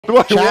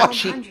Wait, Chat, what?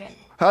 she,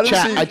 How did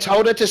chat, she? I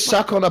told her to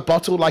suck on a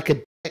bottle like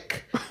a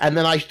dick, and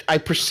then I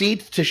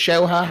proceed to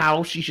show her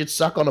how she should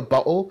suck on a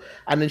bottle,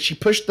 and then she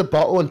pushed the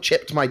bottle and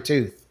chipped my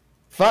tooth.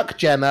 Fuck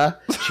Jenna,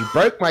 she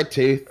broke my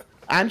tooth,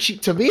 and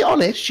to be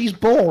honest, she's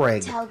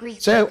boring.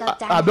 So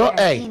I'm not.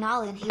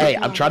 Hey,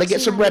 I'm trying to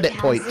get some Reddit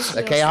points,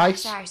 okay,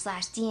 Ice?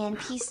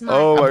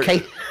 Oh,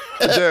 Okay.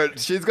 dude,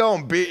 she's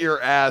gonna beat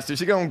your ass. Dude,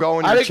 she's gonna go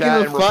in I your don't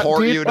chat give and a fuck,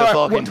 report dude. you to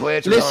Alright, fucking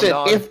Twitch. Or listen,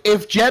 something.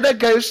 if Jenna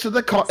goes to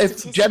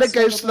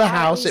the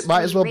house, it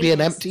might as well be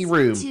an empty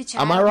room.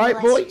 Am I right,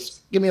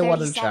 boys? Give me a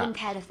one in chat.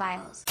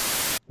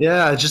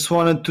 Yeah, I just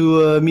wanted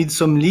to meet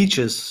some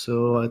leeches,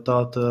 so I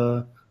thought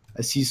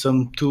I see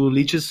some 2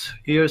 leeches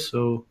here,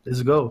 so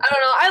let's go. I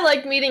don't know, I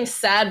like meeting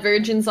sad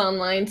virgins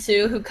online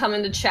too, who come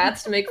into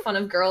chats to make fun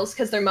of girls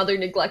because their mother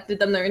neglected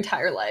them their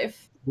entire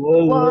life.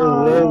 Whoa,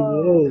 whoa,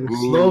 whoa, whoa.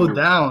 Slow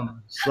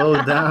down.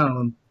 Slow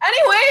down.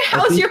 Anyway,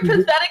 how's your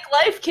pathetic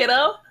life,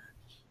 kiddo?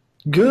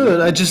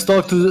 Good. I just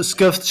talked to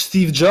scuffed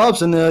Steve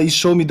Jobs and he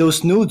showed me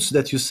those nudes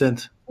that you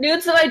sent.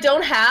 Nudes that I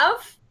don't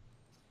have?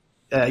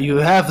 You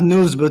have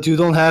nudes, but you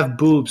don't have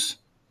boobs.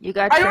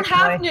 I don't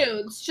have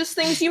nudes, just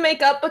things you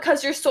make up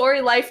because your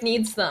sorry life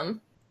needs them.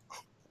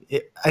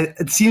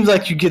 It seems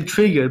like you get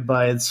triggered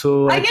by it,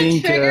 so I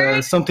think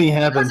something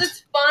happened. Because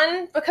it's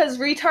fun, because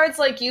retards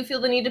like you feel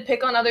the need to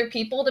pick on other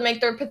people to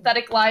make their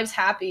pathetic lives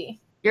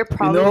happy. You're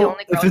probably the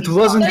only girl. If it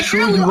wasn't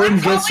true, you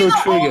wouldn't get so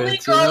triggered. I'm the only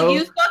girl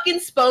you've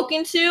fucking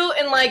spoken to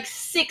in like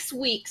 6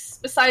 weeks,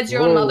 besides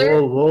your own mother.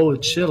 Whoa, whoa,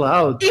 chill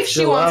out. If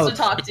she wants to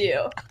talk to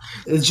you.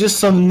 It's just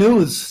some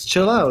nudes.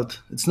 Chill out.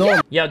 It's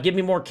normal. Yo, give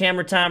me more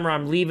camera time or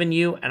I'm leaving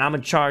you and I'm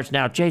in charge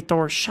now. J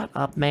Thor, shut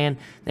up, man.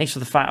 Thanks for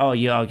the fight. Oh,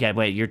 you okay?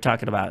 Wait, you're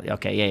talking about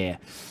okay, yeah.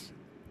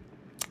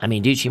 I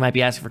mean, dude, she might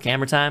be asking for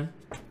camera time.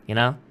 You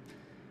know,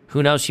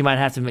 who knows? She might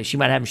have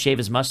him shave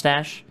his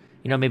mustache.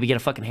 You know, maybe get a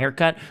fucking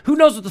haircut. Who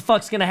knows what the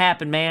fuck's gonna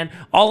happen, man?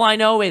 All I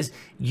know is,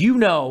 you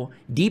know,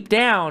 deep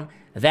down,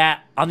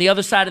 that on the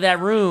other side of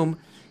that room,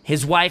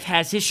 his wife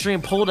has his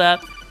stream pulled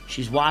up.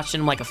 She's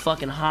watching him like a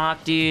fucking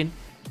hawk, dude.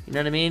 You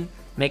know what I mean?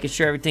 Making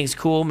sure everything's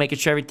cool, making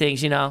sure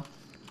everything's, you know,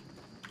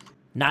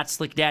 not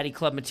Slick Daddy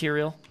Club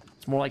material.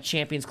 It's more like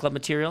Champions Club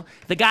material.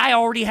 The guy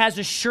already has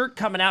a shirt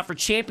coming out for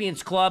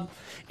Champions Club,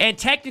 and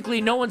technically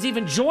no one's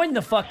even joined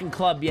the fucking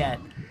club yet.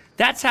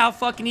 That's how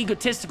fucking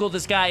egotistical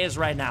this guy is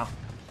right now.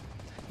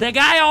 The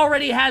guy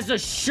already has a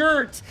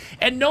shirt,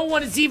 and no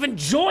one has even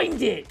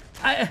joined it.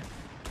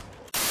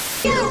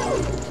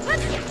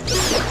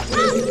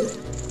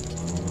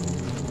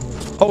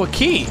 Oh, a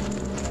key.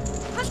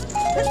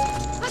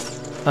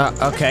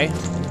 Okay.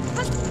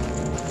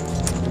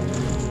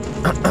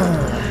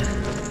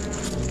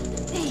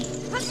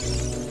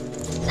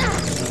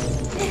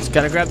 Just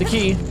gotta grab the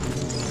key.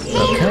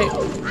 Okay.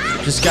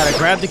 Just gotta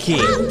grab the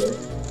key.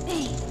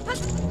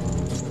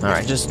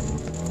 Alright, just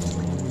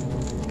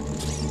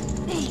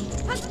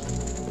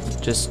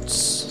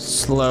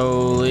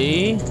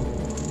slowly.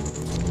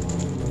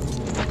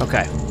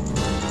 Okay.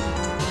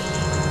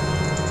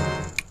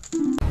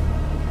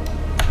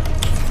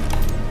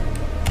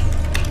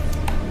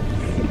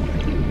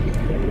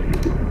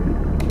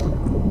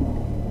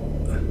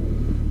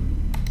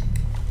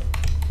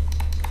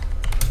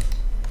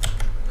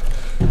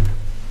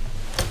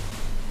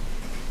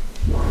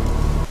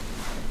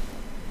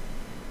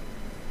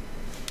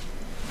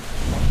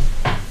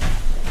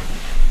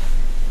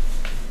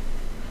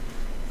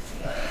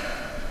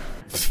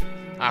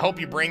 I hope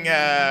you bring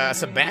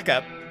some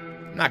backup.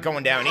 Not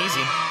going down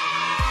easy.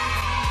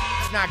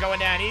 It's not going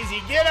down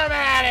easy. Get him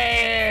out of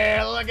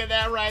here! Look at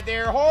that right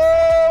there.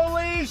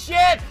 Holy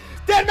shit!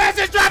 Deadmau5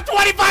 just dropped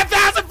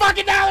 $25,000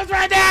 fucking dollars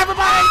right there,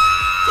 everybody!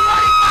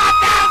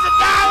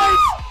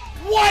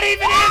 $25,000! What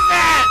even is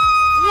that?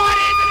 What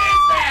even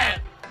is that?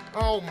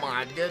 Oh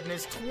my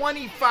goodness!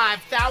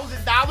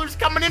 $25,000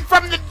 coming in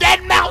from the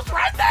Deadmau5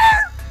 right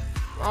there!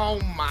 Oh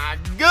my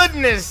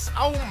goodness!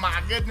 Oh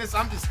my goodness!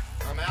 I'm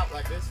out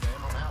like this, man.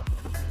 I'm out.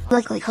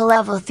 Look like a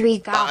level 3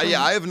 goblin.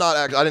 Yeah, I have not.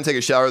 I didn't take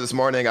a shower this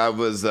morning. I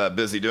was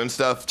busy doing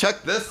stuff.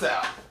 Check this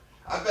out.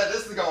 I bet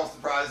this is gonna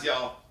surprise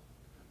y'all.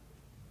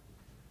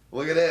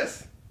 Look at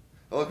this.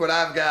 Look what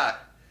I've got.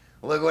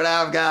 Look what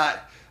I've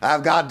got.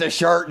 I've got the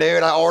shirt,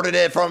 dude. I ordered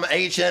it from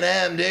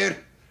H&M, dude.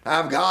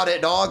 I've got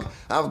it, dog.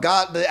 I've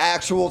got the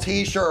actual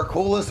t-shirt.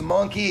 Coolest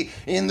monkey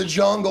in the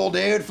jungle,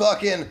 dude.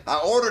 Fucking,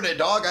 I ordered it,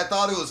 dog. I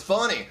thought it was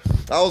funny.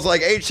 I was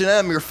like,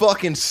 H&M, you're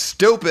fucking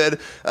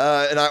stupid.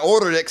 And I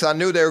ordered it because I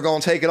knew they were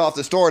going to take it off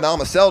the store. Now I'm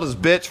going to sell this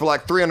bitch for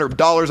like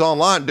 $300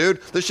 online, dude.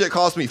 This shit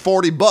cost me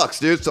 $40,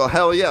 dude. So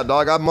hell yeah,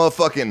 dog. I'm going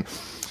to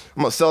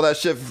sell that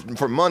shit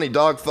for money,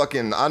 dog.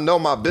 Fucking, I know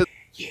my business.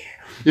 Yeah.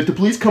 If the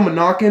police come a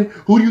knocking,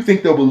 who do you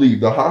think they'll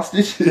believe? The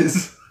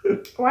hostages?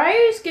 Why are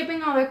you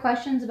skipping all the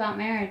questions about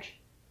marriage?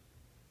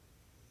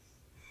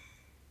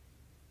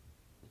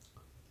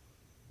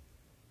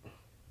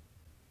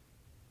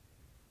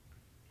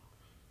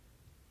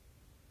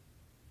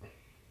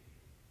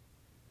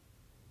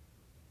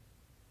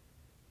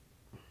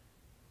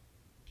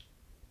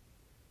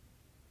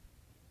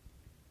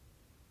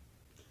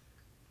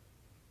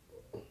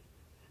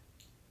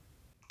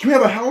 Can we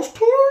have a house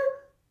tour?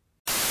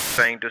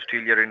 Trying to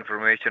steal your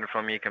information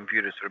from your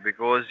computer, sir,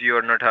 because you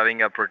are not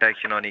having a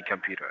protection on your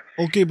computer.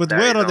 Okay, but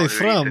where are they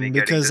from?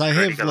 Because I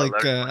have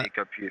like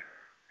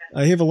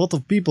I have a lot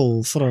of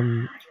people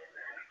from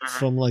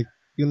like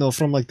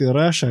from like the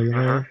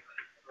Russia,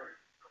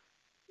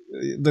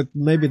 that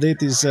maybe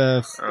that is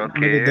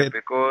okay,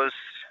 because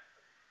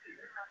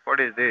what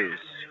is this?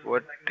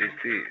 What is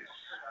this?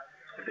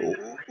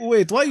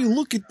 Wait, why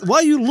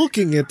are you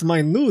looking at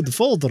my nude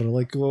folder?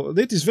 Like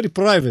that is very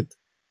private.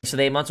 So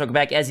they months welcome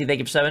back. Ezzy, thank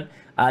you for 7.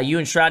 You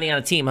and Shrouding on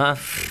a team, huh?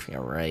 Yeah,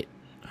 right.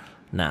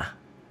 Nah.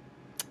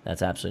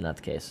 That's absolutely not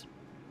the case.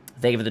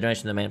 Thank you for the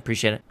donation, though, man.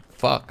 Appreciate it.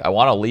 Fuck, I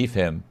want to leave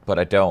him, but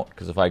I don't,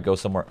 because if I go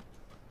somewhere...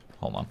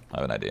 Hold on, I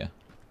have an idea.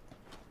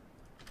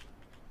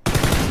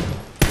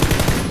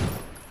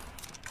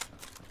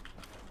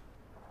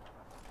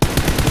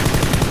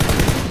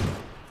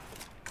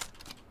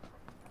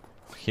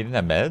 He didn't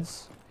have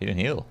meds? He didn't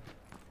heal.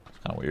 It's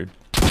kind of weird.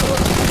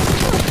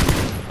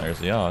 There's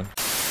the yawn.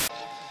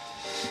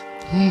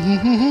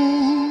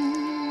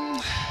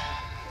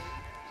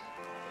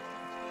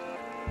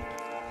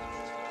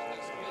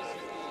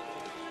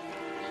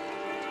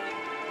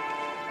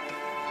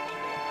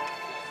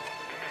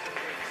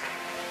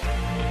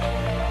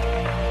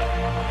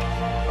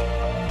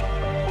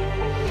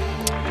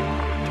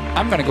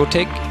 I'm gonna go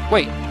take...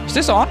 Wait, is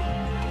this on?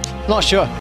 Not sure.